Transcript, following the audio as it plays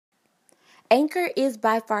Anchor is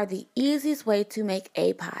by far the easiest way to make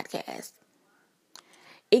a podcast.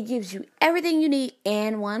 It gives you everything you need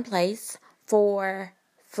in one place for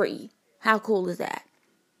free. How cool is that?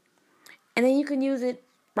 And then you can use it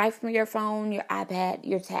right from your phone, your iPad,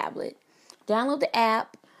 your tablet. Download the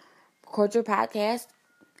app, record your podcast,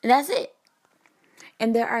 and that's it.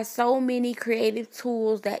 And there are so many creative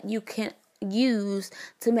tools that you can use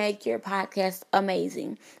to make your podcast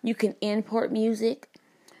amazing. You can import music.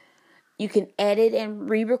 You can edit and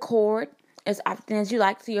re-record as often as you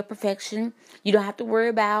like to your perfection. You don't have to worry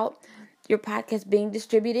about your podcast being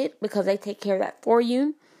distributed because they take care of that for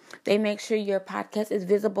you. They make sure your podcast is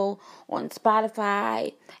visible on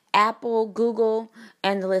Spotify, Apple, Google,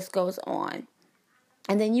 and the list goes on.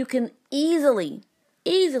 And then you can easily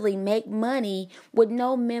make money with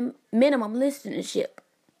no minimum listenership.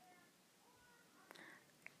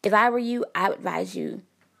 If I were you, I would advise you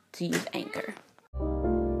to use Anchor.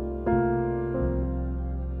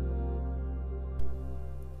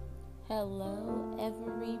 Hello,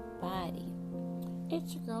 everybody.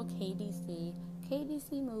 It's your girl, KDC.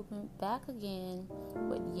 KDC Movement back again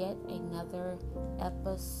with yet another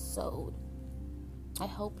episode. I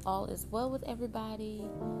hope all is well with everybody.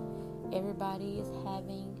 Everybody is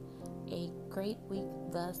having a great week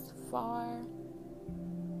thus far.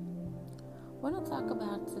 We're going to talk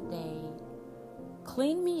about today,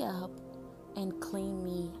 clean me up and clean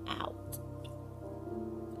me out.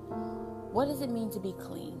 What does it mean to be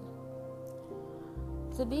clean?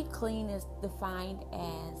 To be clean is defined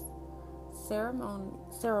as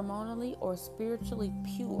ceremonially or spiritually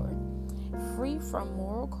pure, free from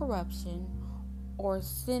moral corruption or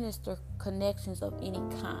sinister connections of any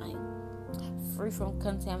kind, free from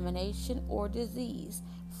contamination or disease,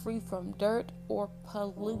 free from dirt or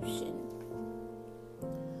pollution.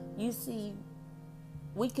 You see,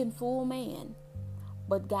 we can fool man,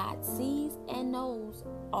 but God sees and knows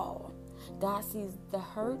all. God sees the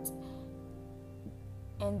hurt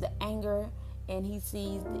and the anger, and he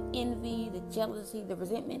sees the envy, the jealousy, the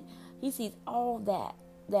resentment. He sees all that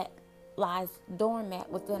lies dormant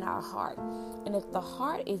within our heart. And if the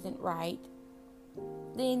heart isn't right,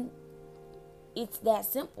 then it's that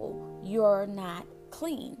simple. You're not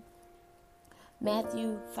clean.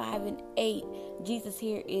 Matthew 5:8, Jesus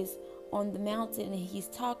here is on the mountain and he's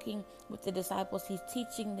talking with the disciples. He's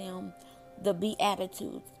teaching them the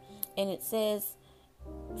Beatitudes. And it says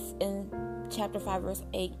in chapter 5 verse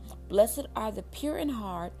 8, blessed are the pure in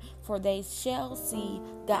heart, for they shall see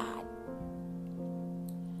God.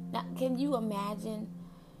 Now, can you imagine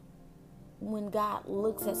when God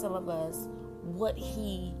looks at some of us, what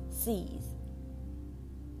he sees?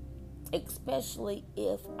 Especially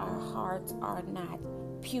if our hearts are not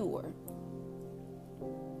pure.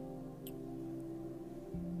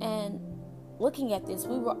 And looking at this,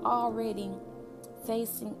 we were already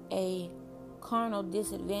facing a carnal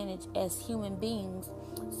disadvantage as human beings,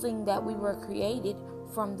 seeing that we were created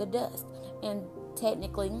from the dust. And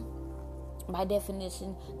technically, by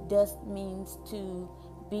definition, dust means to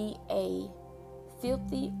be a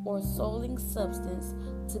filthy or soiling substance,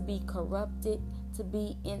 to be corrupted, to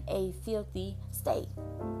be in a filthy state.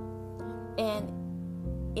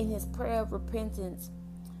 And in his prayer of repentance,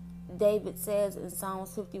 David says in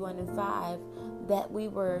Psalms 51:5 that we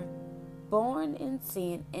were born in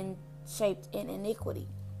sin and shaped in iniquity.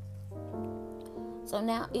 So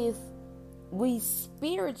now if we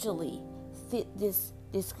spiritually fit this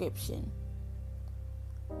description,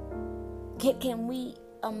 can we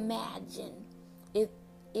imagine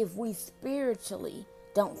if we spiritually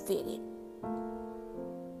don't fit it?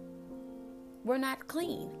 We're not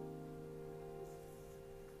clean.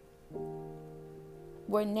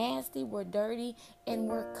 We're nasty, we're dirty, and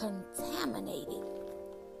we're contaminated.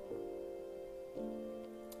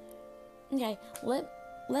 Okay,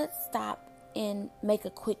 let's stop and make a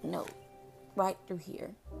quick note right through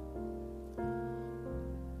here.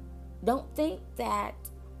 Don't think that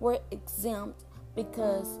we're exempt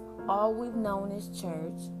because all we've known is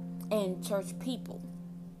church and church people.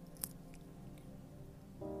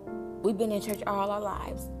 We've been in church all our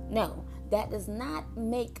lives. No, that does not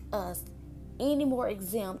make us any more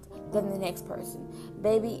exempt than the next person.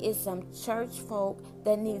 Baby, it's some church folk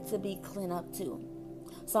that need to be cleaned up too.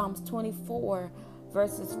 Psalms 24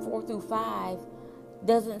 verses 4-5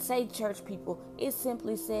 doesn't say church people. It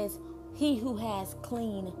simply says he who has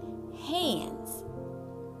clean hands.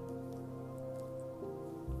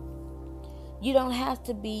 You don't have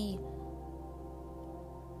to be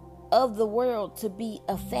of the world to be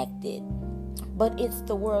affected, but it's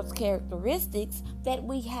the world's characteristics that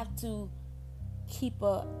we have to keep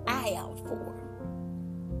an eye out for.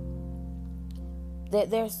 That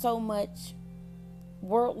there's so much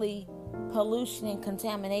worldly pollution and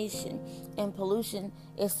contamination. And pollution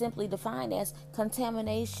is simply defined as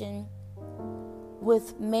contamination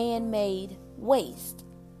with man-made waste.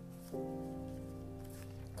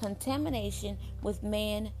 Contamination with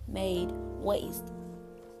man-made waste.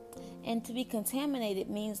 And to be contaminated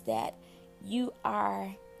means that you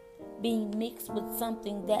are being mixed with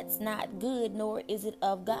something that's not good, nor is it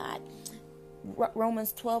of God.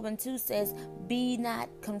 Romans 12:2 says, "Be not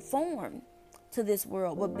conformed to this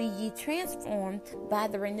world, but be ye transformed by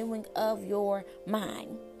the renewing of your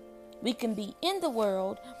mind." We can be in the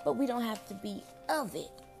world, but we don't have to be of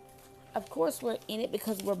it. Of course, we're in it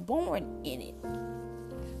because we're born in it.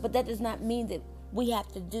 But that does not mean that we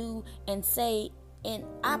have to do and say and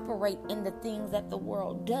operate in the things that the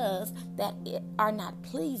world does that are not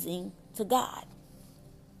pleasing to God.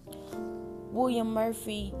 William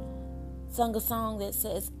Murphy sung a song that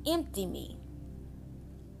says, "Empty me."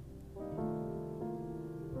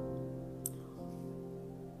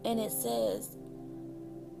 And it says,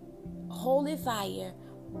 "Holy fire,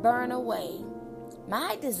 burn away.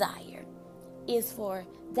 My desire is for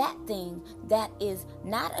that thing that is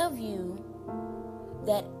not of you,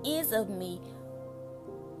 that is of me,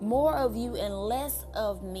 more of you and less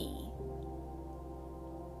of me."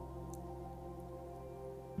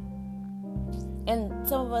 And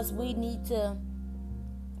some of us, we need to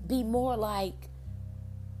be more like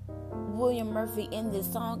William Murphy in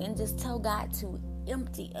this song and just tell God to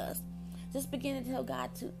empty us. Just begin to tell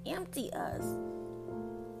God to empty us.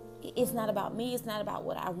 It's not about me. It's not about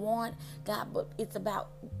what I want, God, but it's about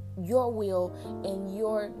your will and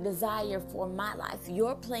your desire for my life,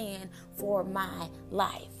 your plan for my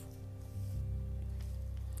life.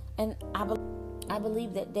 And I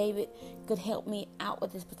believe that David could help me out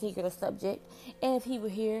with this particular subject. And if he were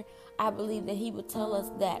here, I believe that he would tell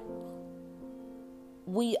us that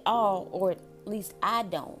we all, or at least I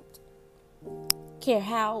don't, care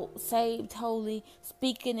how saved, holy,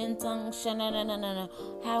 speaking in tongues,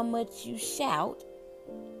 how much you shout,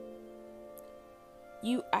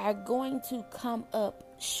 you are going to come up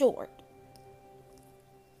short.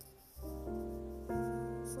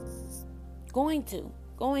 Going to.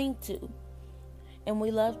 And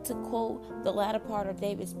we love to quote the latter part of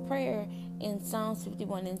David's prayer in Psalms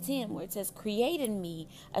 51:10, where it says, "Create in me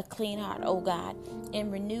a clean heart, O God,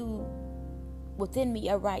 and renew within me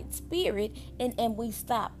a right spirit." And we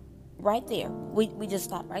stop right there. We just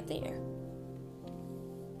stop right there.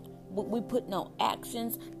 We put no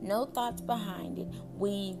actions, no thoughts behind it.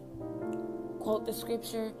 We quote the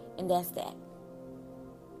scripture, and that's that.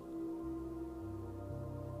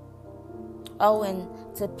 Oh, and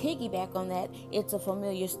to piggyback on that, it's a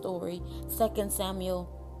familiar story. 2 Samuel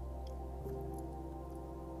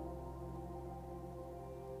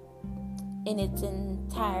in its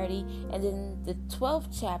entirety, and then the 12th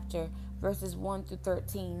chapter, verses 1 through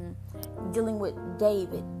 13, dealing with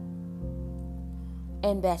David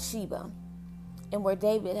and Bathsheba, and where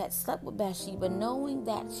David had slept with Bathsheba, knowing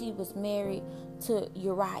that she was married to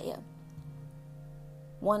Uriah,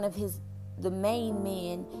 one of the main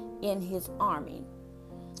men in his army.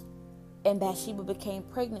 And Bathsheba became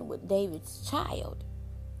pregnant with David's child.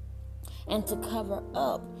 And to cover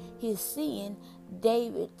up his sin,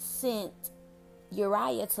 David sent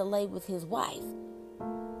Uriah to lay with his wife.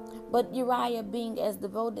 But Uriah, being as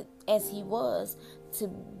devoted as he was to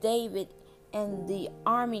David and the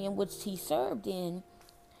army in which he served in,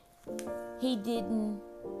 he didn't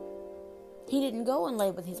go and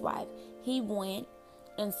lay with his wife. He went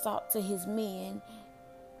and sought to his men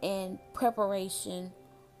in preparation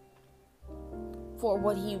for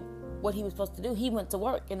what he was supposed to do. He went to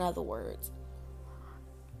work, in other words.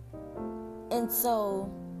 And so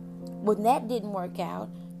when that didn't work out,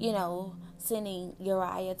 sending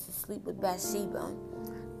Uriah to sleep with Bathsheba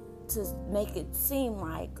to make it seem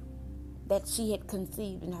like that she had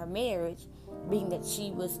conceived in her marriage, being that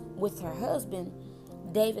she was with her husband,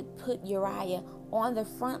 David put Uriah on the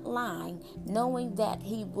front line, knowing that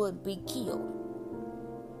he would be killed.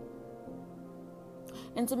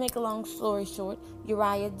 And to make a long story short,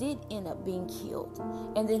 Uriah did end up being killed.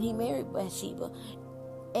 And then he married Bathsheba.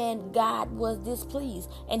 And God was displeased.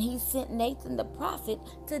 And he sent Nathan the prophet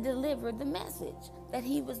to deliver the message that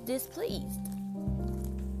he was displeased.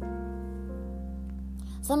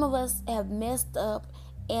 Some of us have messed up,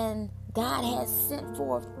 and God has sent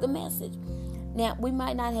forth the message. Now, we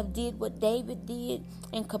might not have did what David did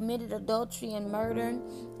and committed adultery and murder.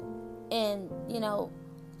 And,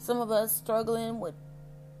 some of us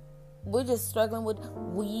we're just struggling with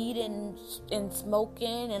weed and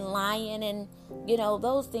smoking and lying and,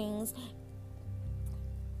 those things.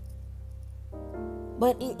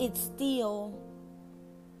 But it's still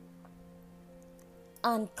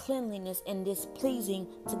uncleanliness and displeasing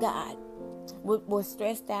to God. We're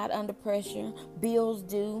stressed out under pressure, bills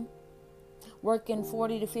due, working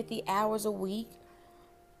 40 to 50 hours a week.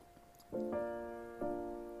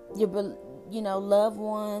 Your loved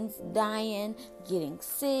ones dying, getting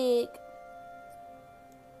sick,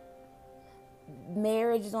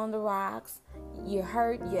 marriage is on the rocks, you're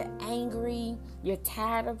hurt, you're angry, you're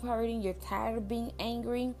tired of hurting, you're tired of being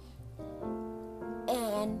angry,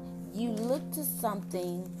 and you look to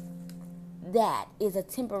something that is a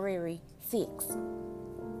temporary fix.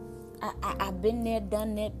 I've been there,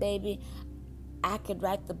 done that, baby. I could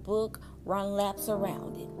write the book, run laps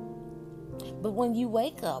around it. But when you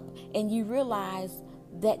wake up and you realize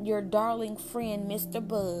that your darling friend, Mr.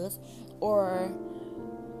 Buzz, or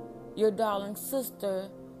your darling sister,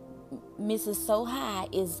 Mrs. So High,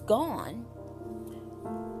 is gone,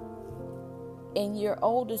 and your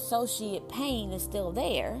old associate Pain is still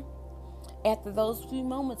there, after those few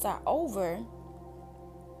moments are over,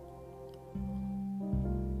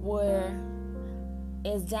 where,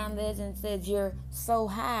 as John Legend says, you're so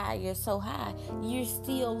high, you're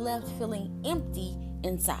still left feeling empty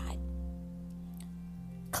inside.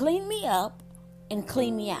 Clean me up and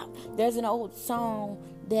clean me out. There's an old song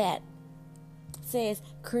that says,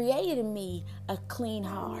 create in me a clean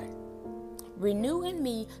heart, renew in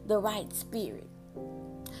me the right spirit.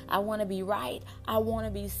 I want to be right. I want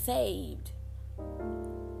to be saved.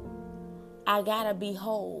 I gotta be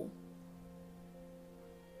whole.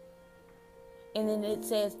 And then it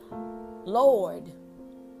says, Lord,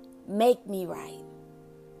 make me right.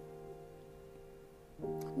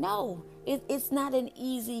 No, it's not an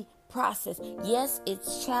easy process. Yes,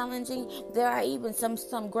 it's challenging. There are even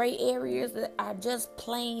some gray areas that are just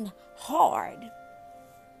plain hard.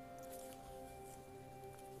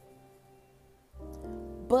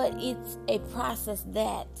 But it's a process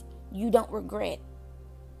that you don't regret.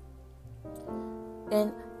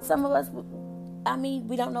 And some of us,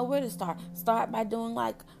 we don't know where to start. Start by doing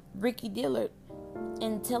like Ricky Dillard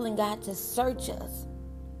and telling God to search us.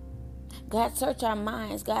 God, search our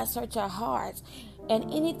minds. God, search our hearts. And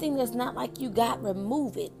anything that's not like you, God,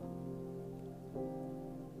 remove it.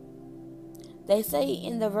 They say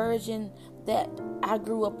in the version that I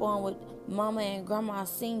grew up on with Mama and Grandma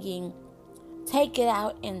singing, take it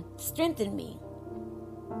out and strengthen me.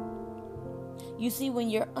 You see, when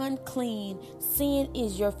you're unclean, sin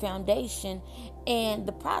is your foundation. And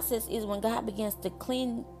the process is when God begins to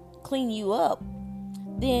clean you up,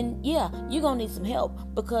 then yeah, you're going to need some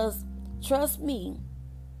help. Because trust me,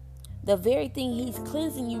 the very thing he's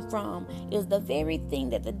cleansing you from is the very thing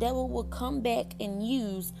that the devil will come back and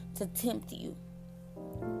use to tempt you.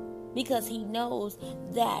 Because he knows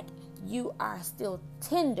that you are still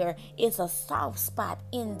tender. It's a soft spot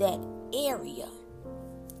in that area.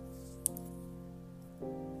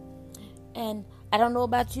 And I don't know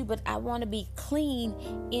about you, but I want to be clean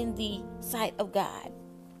in the sight of God.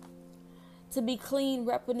 To be clean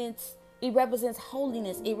represents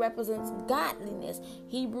holiness. It represents godliness.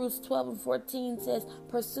 Hebrews 12:14 says,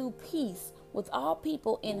 pursue peace with all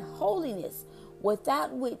people in holiness,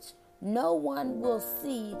 without which no one will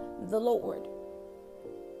see the Lord.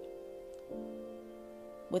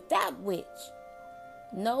 Without which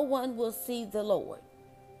no one will see the Lord.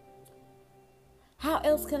 How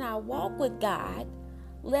else can I walk with God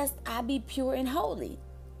lest I be pure and holy?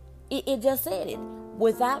 It just said it.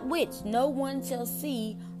 Without which no one shall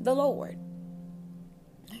see the Lord.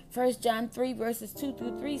 1 John 3 verses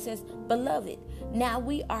 2-3 says, Beloved, now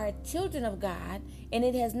we are children of God, and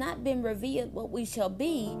it has not been revealed what we shall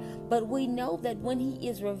be, but we know that when he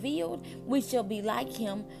is revealed, we shall be like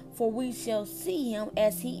him, for we shall see him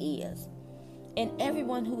as he is. And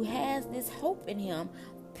everyone who has this hope in him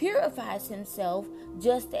purifies himself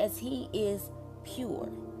just as he is pure.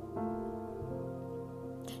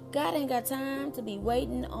 God ain't got time to be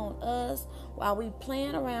waiting on us while we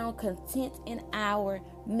playing around content in our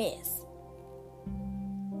mess.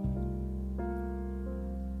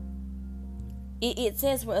 It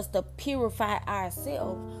says for us to purify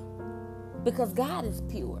ourselves because God is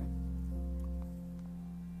pure.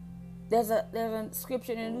 There's a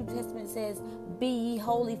scripture in the New Testament that says, Be ye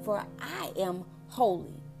holy, for I am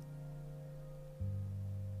holy,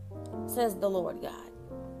 says the Lord God.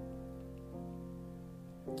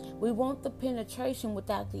 We want the penetration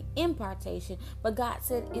without the impartation, but God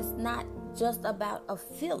said it's not just about a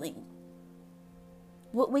feeling.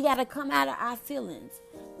 We got to come out of our feelings.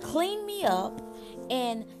 Clean me up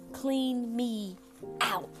and clean me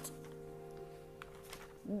out.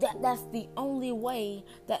 That's the only way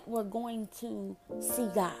that we're going to see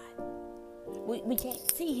God. We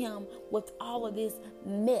can't see him with all of this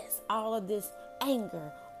mess, all of this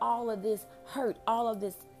anger, all of this hurt, all of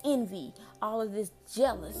this envy, all of this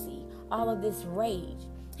jealousy, all of this rage.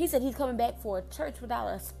 He said he's coming back for a church without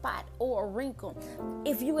a spot or a wrinkle.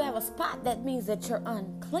 If you have a spot, that means that you're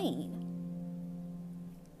unclean.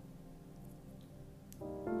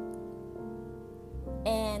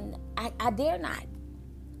 And I dare not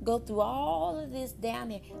go through all of this down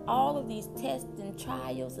here, all of these tests and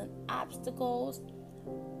trials and obstacles,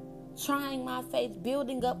 trying my faith,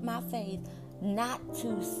 building up my faith, not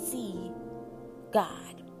to see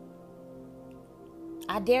God.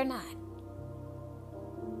 I dare not.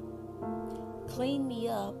 Clean me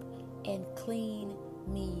up and clean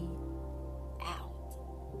me